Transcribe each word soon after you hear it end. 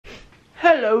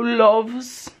Hello,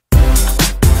 loves.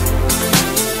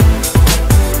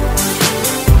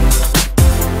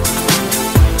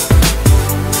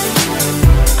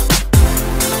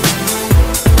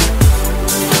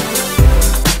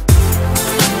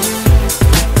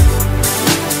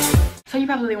 So you're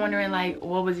probably wondering, like,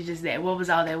 what was it just that? What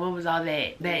was all that? What was all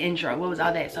that? That intro, what was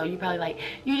all that? So you're probably like,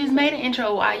 you just made an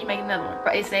intro, why you make another one?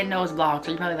 It said no, it's vlog,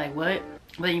 so you're probably like, what?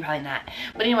 But then you're probably not.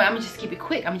 But anyway, I'm gonna just keep it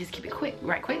quick.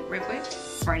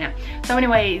 Right now. So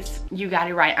anyways, you got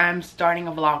it right. I'm starting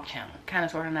a vlog channel. Kind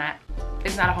of, sort of not.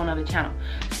 It's not a whole nother channel.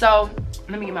 So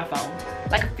let me get my phone.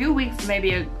 Like a few weeks,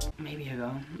 maybe a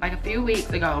few weeks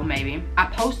ago, maybe, I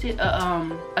posted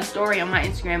a story on my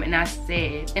Instagram, and I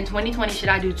said, in 2020, should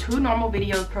I do 2 normal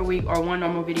videos per week or 1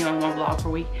 normal video and 1 vlog per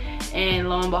week? And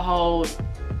lo and behold,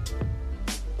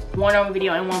 1 normal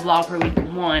video and 1 vlog per week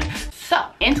won. So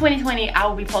in 2020, I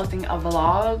will be posting a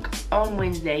vlog on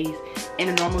Wednesdays and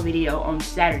a normal video on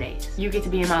Saturdays. You get to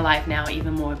be in my life now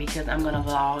even more, because I'm gonna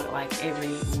vlog like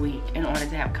every week in order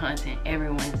to have content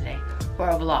every Wednesday for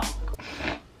a vlog.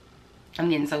 I'm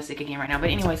getting so sick again right now. But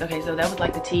anyways, okay, so that was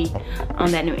like the tea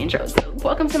on that new intro. So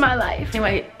welcome to my life.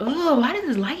 Anyway, oh, why does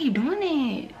this light keep doing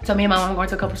it? So me and my mom are going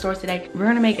to a couple stores today. We're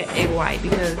gonna make an egg white,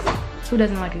 because who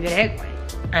doesn't like a good egg white?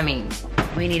 I mean,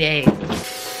 we need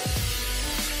eggs.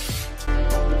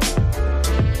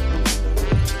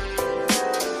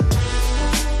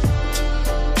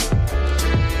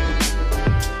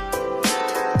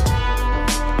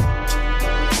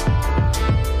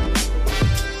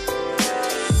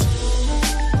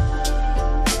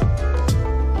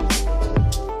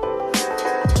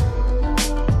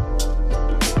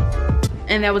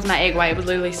 And that was my egg white. It was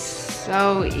literally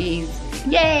so easy.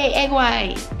 Yay, egg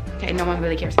white. Okay, no one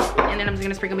really cares. And then I'm just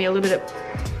gonna sprinkle me a little bit of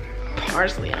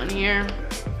parsley on here.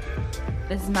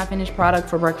 This is my finished product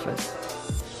for breakfast.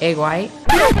 Egg white.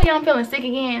 You know, y'all, I'm feeling sick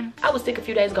again. I was sick a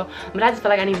few days ago, but I just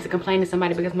feel like I needed to complain to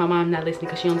somebody because my mom's not listening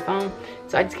because she's on the phone.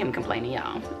 So I just came complaining,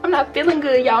 y'all. I'm not feeling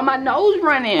good, y'all. My nose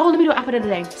running. Oh, let me do an outfit of the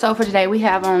day. So for today, we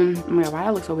have oh my God, why I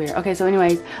look so weird? Okay, so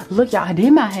anyways, look, y'all, I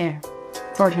did my hair.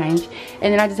 For a change.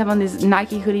 And then I just have on this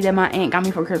Nike hoodie that my aunt got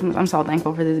me for Christmas. I'm so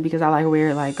thankful for this because I like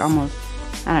wear it like almost,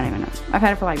 I don't even know. I've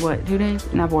had it for like what, 2 days?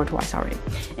 And I've worn it twice already.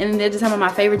 And then they're just some of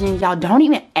my favorite jeans. Y'all don't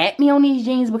even at me on these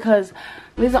jeans because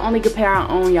this is the only good pair I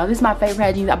own, y'all. This is my favorite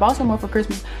pair of jeans. I bought some more for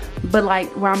Christmas, but like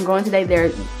where I'm going today,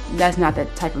 that's not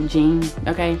that type of jeans,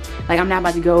 okay? Like I'm not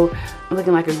about to go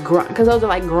looking like a grunge, because those are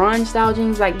like grunge style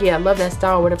jeans. Like, yeah, I love that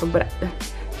style or whatever, but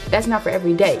that's not for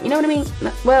every day, you know what I mean?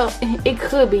 Well, it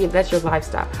could be if that's your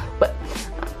lifestyle, but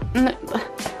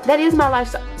that is my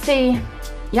lifestyle. See,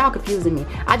 y'all confusing me.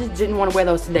 I just didn't want to wear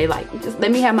those today. Like, just let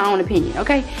me have my own opinion,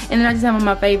 okay? And then I just have on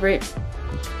my favorite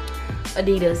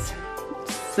Adidas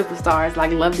Superstars.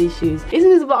 Like, love these shoes. Isn't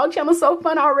this vlog channel so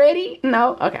fun already?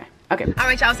 No? Okay. Okay. All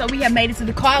right, y'all, so we have made it to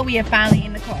the car. We are finally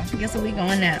in the car. Guess where we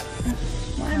going now?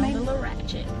 Why am I a little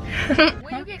ratchet?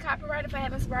 Will you get copyrighted for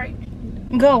having Sprite?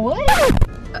 Go what?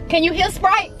 Can you hear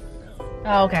Sprite?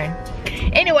 Oh, okay.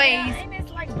 Anyways. Yeah, ain't this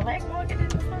like black marketing or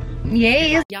something?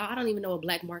 Yeah. Y'all, I don't even know what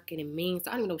black marketing means.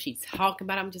 So I don't even know what she's talking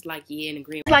about. I'm just like, yeah, in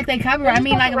agreement. It's like they cover. I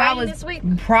mean, like if I was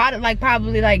product, like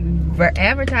probably like for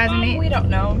advertising it. We don't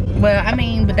know. Well, I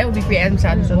mean, but that would be free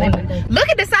advertising. So they would. Look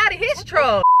at the side of his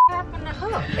truck.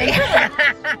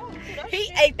 He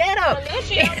ate that up.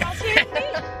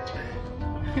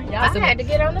 I had to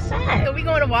get on the side. So we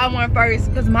going to Walmart first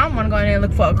because Mom want to go in there and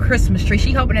look for a Christmas tree.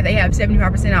 She hoping that they have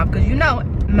 75% off because you know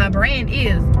my brand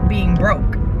is being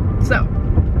broke. So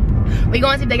we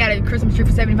going to see if they got a Christmas tree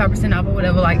for 75% off or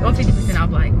whatever, like, or 50%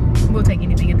 off. Like, we'll take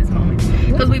anything at this moment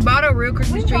because we bought a real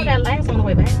Christmas tree. We bought that last on the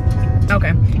way back.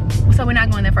 Okay, so we're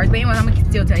not going there first. But anyway, I'm gonna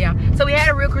still tell y'all. So we had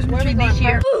a real Christmas tree this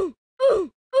year.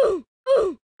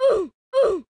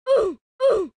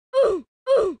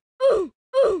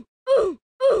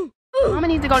 Mama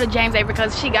needs to go to James A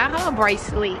because she got her a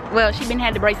bracelet. Well, she been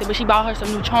had the bracelet, but she bought her some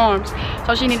new charms.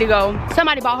 So she need to go.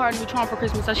 Somebody bought her a new charm for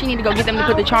Christmas, so she need to go get them to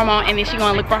put the charm on, and then she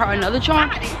gonna look for her another charm.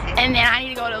 And then I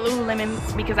need to go to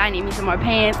Lululemon because I need me some more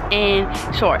pants and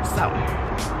shorts. So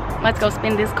let's go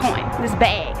spend this coin, this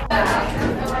bag.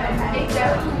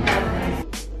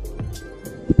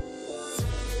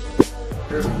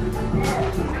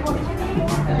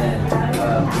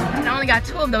 I only got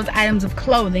 2 of those items of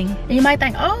clothing. And you might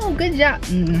think, oh, good job.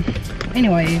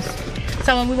 Anyways,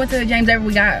 so when we went to James Everett,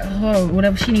 we got her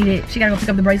whatever she needed. She gotta go pick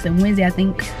up the bracelet Wednesday, I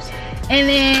think. And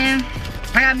then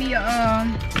I got me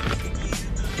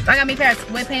a pair of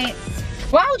sweatpants.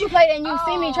 Why would you play that and you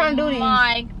see me trying to do this? Oh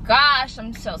my gosh,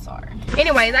 I'm so sorry.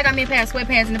 Anyways, I got me a pair of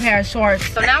sweatpants and a pair of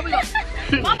shorts. So now we go.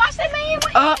 Mom, I said, man,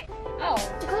 wait. Oh,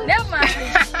 Never mind.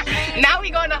 Now we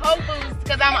going to Whole Foods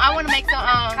because I want to make some.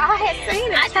 I had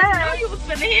seen him turn. I you was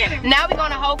finna hit him. Now we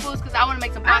going to Whole Foods because I want to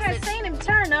make some pasta. I had seen him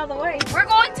turn the other way. We're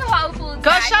going to Whole Foods.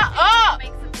 Go shut up.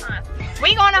 Make some pasta.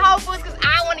 We going to Whole Foods because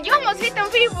I want to. You almost hit them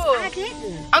people. I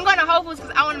didn't. I'm going to Whole Foods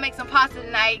because I want to make some pasta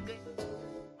tonight.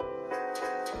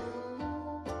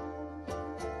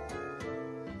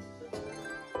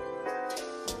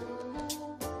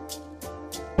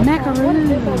 Macaroons.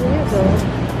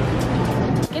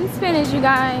 Getting spinach, you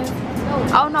guys.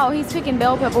 Oh no, he's picking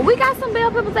bell pepper. We got some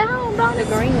bell peppers at home, don't we?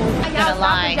 The green ones.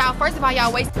 Y'all, first of all,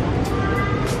 y'all waste.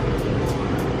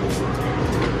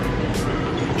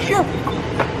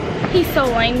 He's so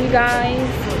lame, you guys.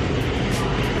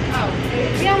 Oh,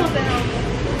 we almost at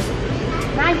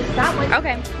home. Now you stop with.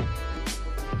 Okay.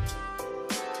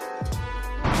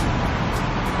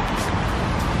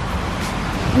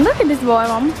 Look at this boy,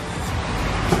 mom.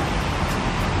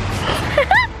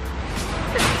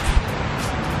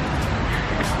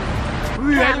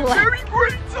 We had a very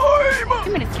great time!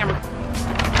 Give me this camera.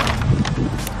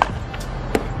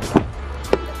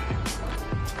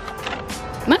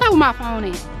 Look at where my phone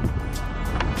is.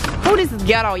 Oh, this is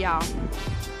ghetto, y'all.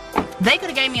 They could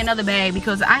have gave me another bag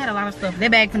because I had a lot of stuff.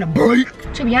 That bag finna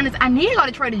break. To be honest, I need to go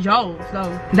to Trader Joe's.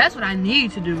 So that's what I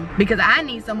need to do because I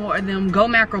need some more of them Go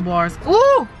Macro bars.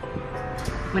 Ooh!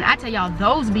 When I tell y'all,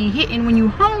 those be hitting when you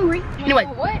hungry. Anyway,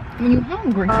 What? when you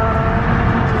hungry.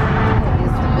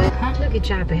 Look at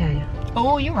y'all behavior.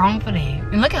 Oh, you're wrong for that.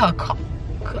 And look at her car.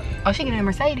 Oh, she getting a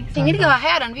Mercedes. You need to get her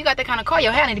hair done. If you got that kind of car,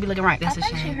 your hair need to be looking right. That's a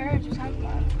shame. heard you talking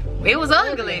about it. It was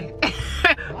ugly.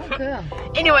 Okay.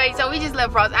 Anyway, so we just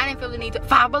left Ross. I didn't feel the need to.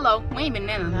 Five Below. We ain't been in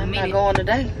a I'm not minute. going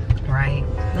today. Right.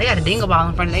 They got a dingle ball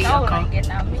in front of their car.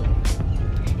 Getting out of me.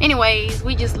 Anyways,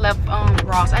 we just left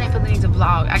Ross. I didn't feel the need to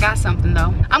vlog. I got something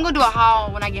though. I'm gonna do a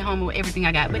haul when I get home with everything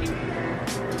I got. But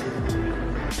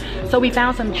so we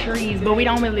found some trees, but we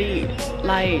don't really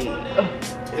like.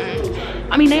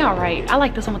 I mean, they all right. I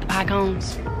like this one with the pie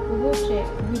cones. Bullshit.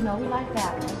 We know we like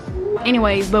that one.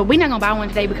 Anyways, but we're not gonna buy one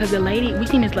today because the lady, we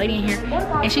seen this lady in here,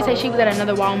 and she said she was at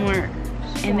another Walmart,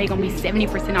 and they gonna be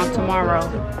 70% off tomorrow,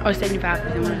 or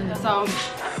 75%. So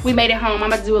we made it home.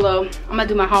 I'm gonna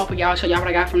do my haul for y'all, show y'all what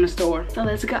I got from the store. So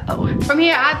let's go. From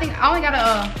here, I think I only got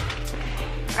I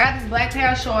got this black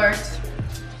pair of shorts,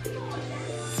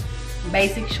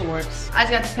 basic shorts. I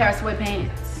just got this pair of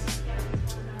sweatpants.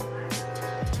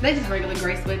 They just regular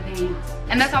gray sweatpants.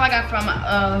 And that's all I got from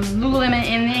Lululemon.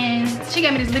 And then she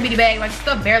gave me this little bitty bag. Like,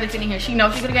 stuff barely fitting here. She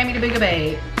knows she could've gave me the bigger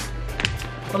bag.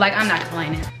 But like, I'm not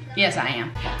complaining. Yes, I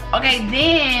am. Okay,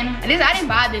 then, this, I didn't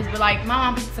buy this, but like, my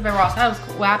mom picked this up at Ross. That was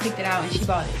cool. Well, I picked it out and she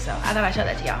bought it. So I thought I'd show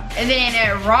that to y'all. And then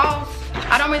at Ross,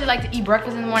 I don't really like to eat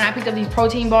breakfast in the morning. I picked up these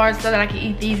protein bars so that I can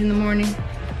eat these in the morning.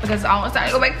 Because I almost started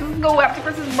to go back to school after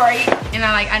Christmas break. And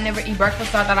I never eat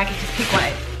breakfast, so I thought I could just pick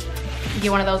one. Get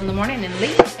one of those in the morning and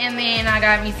leave. And then I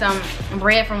got me some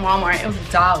bread from Walmart. It was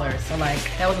 $1, so like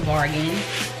that was a bargain.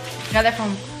 Got that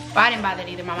from, well, I didn't buy that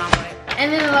either, my mom bought it.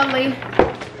 And then the lovely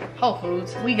Whole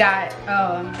Foods, we got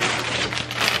oh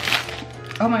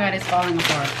my god, it's falling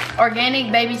apart. Organic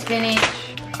baby spinach,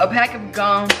 a pack of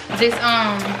gum, this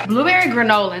blueberry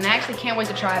granola, and I actually can't wait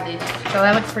to try this. So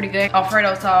that looks pretty good.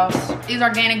 Alfredo sauce, these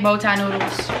organic bow tie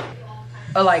noodles,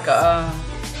 or like a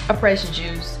fresh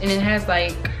juice, and it has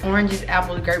like oranges,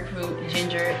 apples, grapefruit,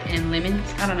 ginger, and lemons.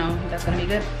 I don't know if that's gonna be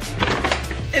good.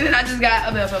 And then I just got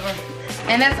a bell pepper,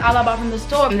 and that's all I bought from the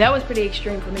store. And that was pretty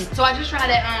extreme for me. So I just tried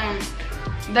that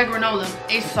granola.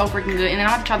 It's so freaking good. And then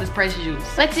I have to try this fresh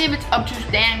juice. Let's see if it's up to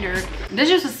standard. This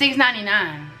juice is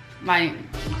 $6.99. Like,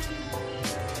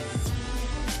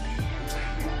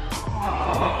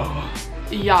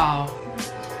 y'all.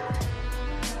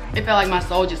 It felt like my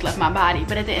soul just left my body,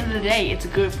 but at the end of the day, it's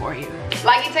good for you.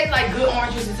 Like, it tastes like good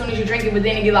orange juice as soon as you drink it, but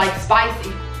then it get like spicy.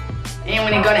 And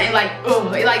when it go down, it like,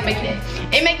 ugh, it like make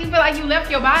you feel like you left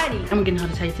your body. I'm getting how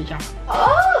to taste it, y'all.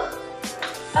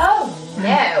 Oh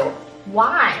no.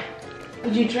 Why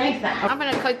would you drink that? I'm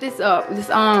gonna cut this up. This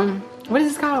what is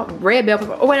this called? Red bell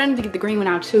pepper. Oh wait, I need to get the green one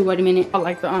out too. Wait a minute. I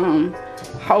like the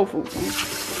Whole Foods one.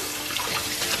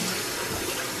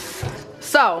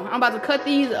 So I'm about to cut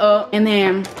these up, and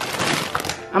then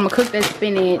I'm gonna cook that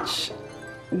spinach,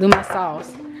 do my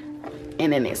sauce,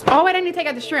 and then this. Oh wait, I need to take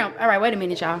out the shrimp. All right, wait a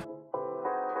minute, y'all.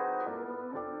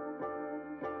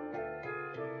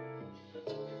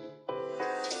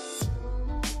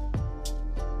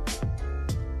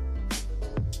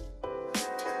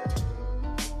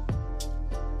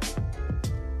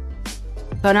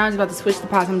 So now I'm just about to switch the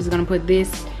pots. I'm just gonna put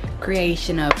this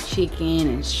creation of chicken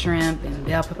and shrimp and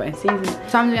bell pepper and seasoning.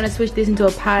 So I'm just gonna switch this into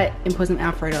a pot and put some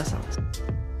Alfredo sauce.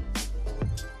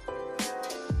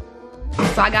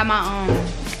 So I got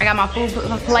my food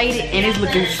plated and it's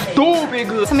looking stupid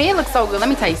good. To me it looks so good. Let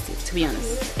me taste it, to be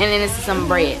honest. And then this is some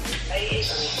bread.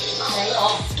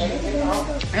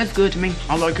 It's good to me.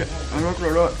 I like it. I like it a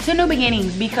lot. To new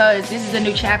beginnings, because this is a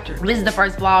new chapter. This is the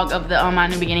first vlog of the my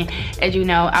new beginning. As you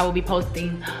know, I will be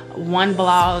posting one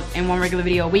vlog and one regular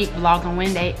video a week. Vlogs on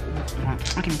Wednesday. I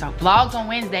can't even talk. Vlogs on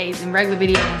Wednesdays and regular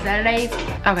videos on Saturdays.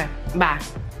 Okay, bye.